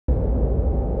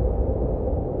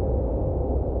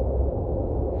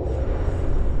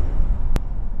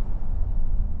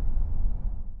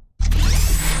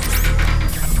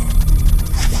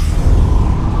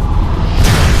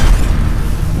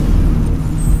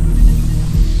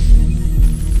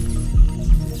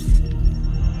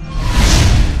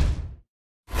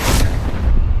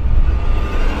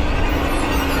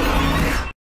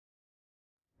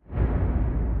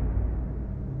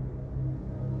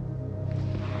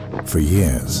For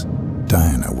years,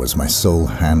 Diana was my sole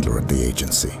handler at the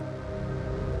agency.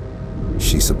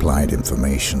 She supplied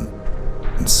information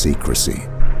and secrecy,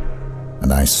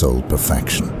 and I sold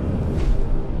perfection.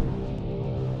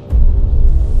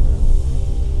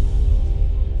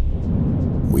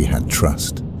 We had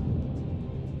trust.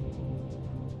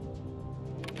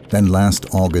 Then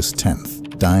last August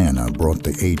 10th, Diana brought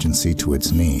the agency to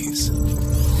its knees.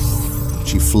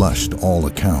 She flushed all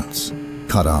accounts,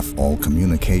 cut off all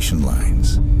communication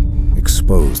lines,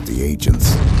 exposed the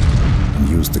agents, and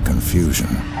used the confusion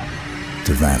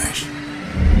to vanish.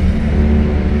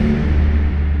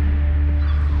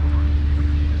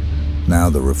 Now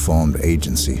the reformed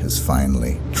agency has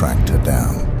finally tracked her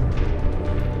down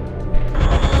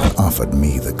and offered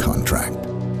me the contract.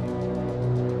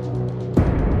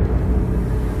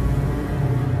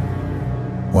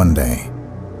 One day,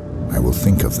 I will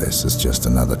think of this as just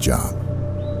another job.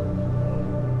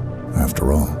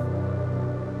 After all,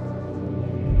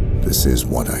 this is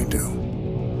what I do.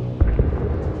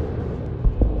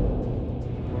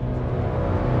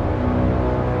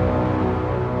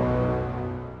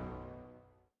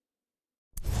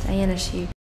 Diana, she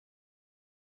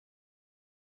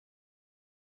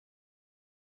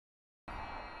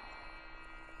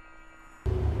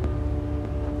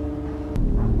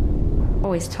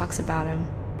always talks about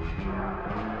him.